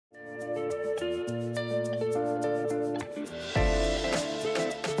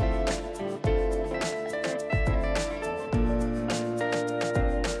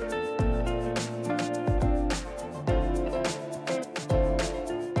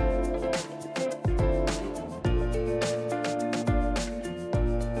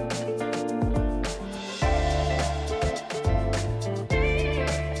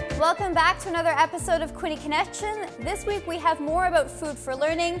welcome back to another episode of Quinte Connection. This week we have more about food for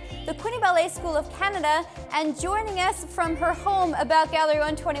learning, the Quinte Ballet School of Canada, and joining us from her home about Gallery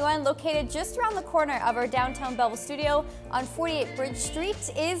 121, located just around the corner of our downtown Belleville studio on 48 Bridge Street,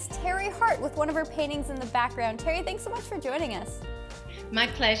 is Terry Hart with one of her paintings in the background. Terry, thanks so much for joining us. My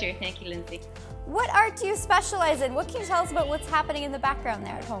pleasure. Thank you, Lindsay. What art do you specialize in? What can you tell us about what's happening in the background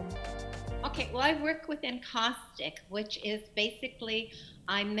there at home? Okay, well, I work with encaustic, which is basically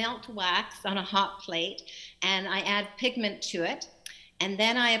I melt wax on a hot plate and I add pigment to it, and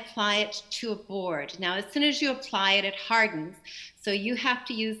then I apply it to a board. Now, as soon as you apply it, it hardens. So you have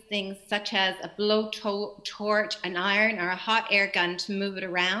to use things such as a blowtorch, an iron, or a hot air gun to move it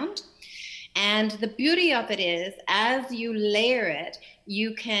around. And the beauty of it is, as you layer it,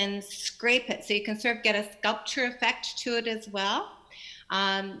 you can scrape it. So you can sort of get a sculpture effect to it as well.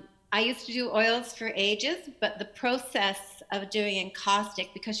 I used to do oils for ages, but the process of doing encaustic,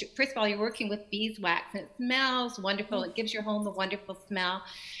 because first of all, you're working with beeswax and it smells wonderful. It gives your home a wonderful smell.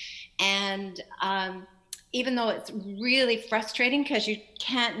 And even though it's really frustrating because you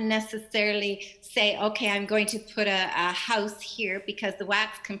can't necessarily say, okay, I'm going to put a house here because the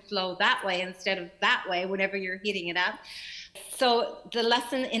wax can flow that way instead of that way whenever you're heating it up. So the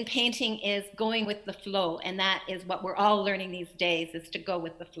lesson in painting is going with the flow, and that is what we're all learning these days, is to go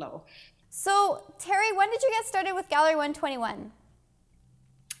with the flow. So Terry, when did you get started with Gallery 121?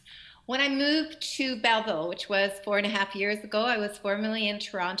 When I moved to Belleville, which was 4.5 years ago, I was formerly in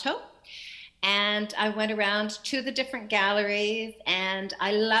Toronto. And I went around to the different galleries, and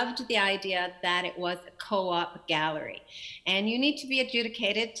I loved the idea that it was a co-op gallery. And you need to be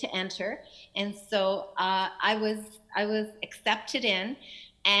adjudicated to enter. And so I was accepted in.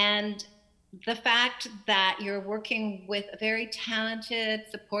 And the fact that you're working with a very talented,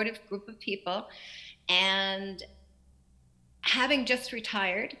 supportive group of people, and having just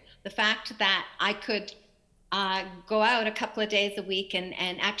retired, the fact that I could go out a couple of days a week and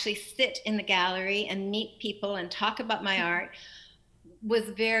actually sit in the gallery and meet people and talk about my art was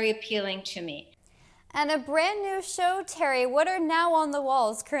very appealing to me. And a brand new show, Terry. What are now on the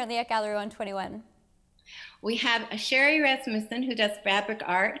walls currently at Gallery 121? We have a Sherry Rasmussen who does fabric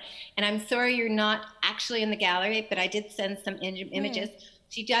art, and I'm sorry you're not actually in the gallery, but I did send some images.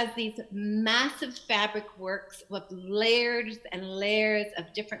 She does these massive fabric works with layers and layers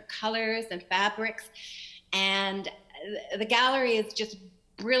of different colors and fabrics. And the gallery is just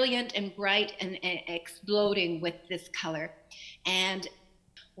brilliant and bright and exploding with this color. And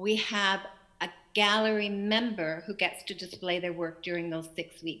we have a gallery member who gets to display their work during those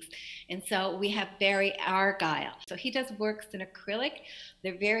 6 weeks. And so we have Barry Argyle. So he does works in acrylic.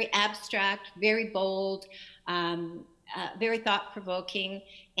 They're very abstract, very bold, very thought-provoking,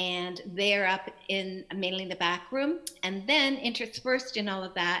 and they're up in mainly the back room. And then interspersed in all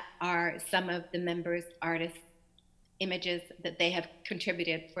of that are some of the members' artists' images that they have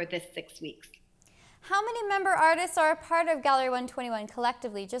contributed for this 6 weeks. How many member artists are a part of Gallery 121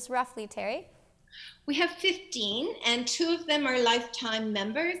 collectively, just roughly, Terry? We have 15, and 2 of them are lifetime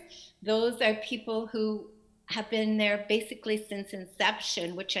members. Those are people who have been there basically since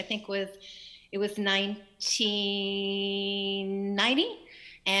inception, which I think was 1990.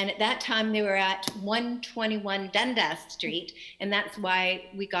 And at that time they were at 121 Dundas Street, and that's why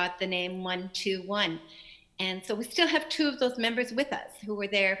we got the name 121. And so we still have 2 of those members with us who were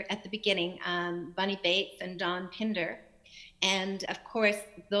there at the beginning, Bunny Bates and Don Pinder. And of course,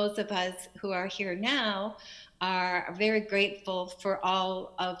 those of us who are here now are very grateful for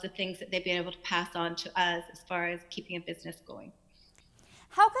all of the things that they've been able to pass on to us as far as keeping a business going.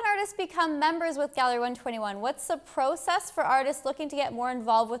 How can artists become members with Gallery 121? What's the process for artists looking to get more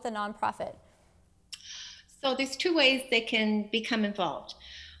involved with a nonprofit? So there's 2 ways they can become involved.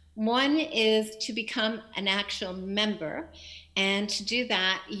 One is to become an actual member, and to do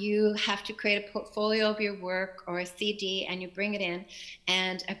that you have to create a portfolio of your work or a CD, and you bring it in,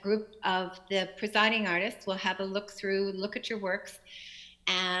 and a group of the presiding artists will have a look through, look at your works,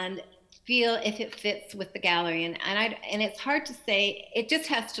 and feel if it fits with the gallery. And it's hard to say. It just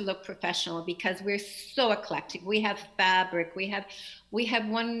has to look professional because we're so eclectic. We have fabric. We have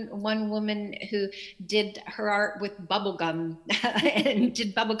one woman who did her art with bubble gum and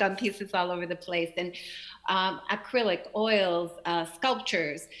did bubble gum pieces all over the place, and acrylic, oils,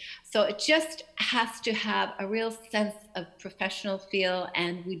 sculptures. So it just has to have a real sense of professional feel,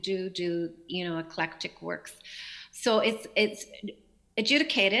 and we do eclectic works. So it's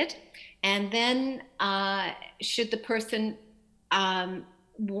adjudicated. And then should the person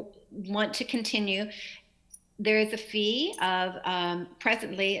want to continue, there is a fee of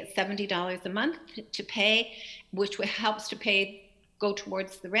presently $70 a month to pay, which helps to pay go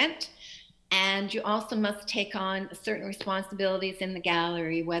towards the rent. And you also must take on certain responsibilities in the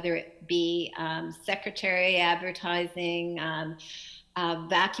gallery, whether it be secretary, advertising,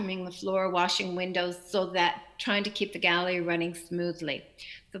 vacuuming the floor, washing windows, so that trying to keep the gallery running smoothly.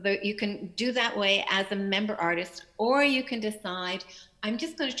 So that you can do that way as a member artist, or you can decide, I'm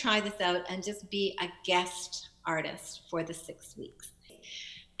just going to try this out and just be a guest artist for the 6 weeks.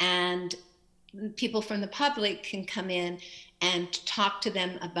 And people from the public can come in and talk to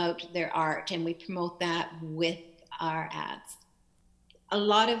them about their art, and we promote that with our ads.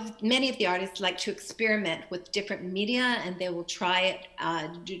 Many of the artists like to experiment with different media, and they will try it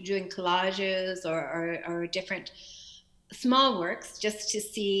doing collages or different small works, just to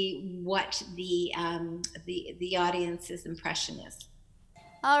see what the audience's impression is.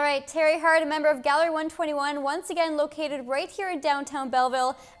 All right, Terry Hart, a member of Gallery 121, once again located right here in downtown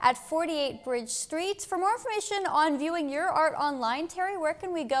Belleville at 48 Bridge Street. For more information on viewing your art online, Terry, where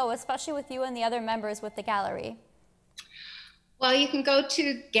can we go, especially with you and the other members with the gallery? Well, you can go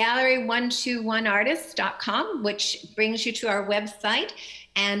to gallery121artists.com, which brings you to our website.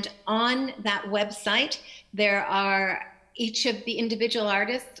 And on that website, there are each of the individual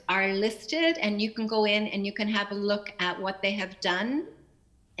artists are listed, and you can go in and you can have a look at what they have done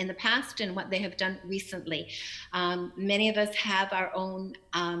in the past and what they have done recently. Many of us have our own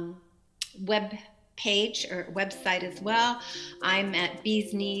web page or website as well. I'm at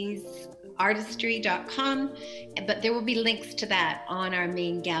beeskneesartistry.com, but there will be links to that on our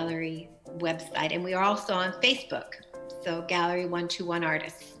main gallery website. And we are also on Facebook, so Gallery 121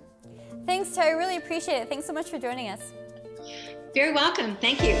 Artists. Thanks, Terry. Really appreciate it. Thanks so much for joining us. Very welcome.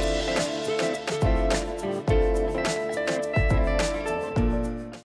 Thank you.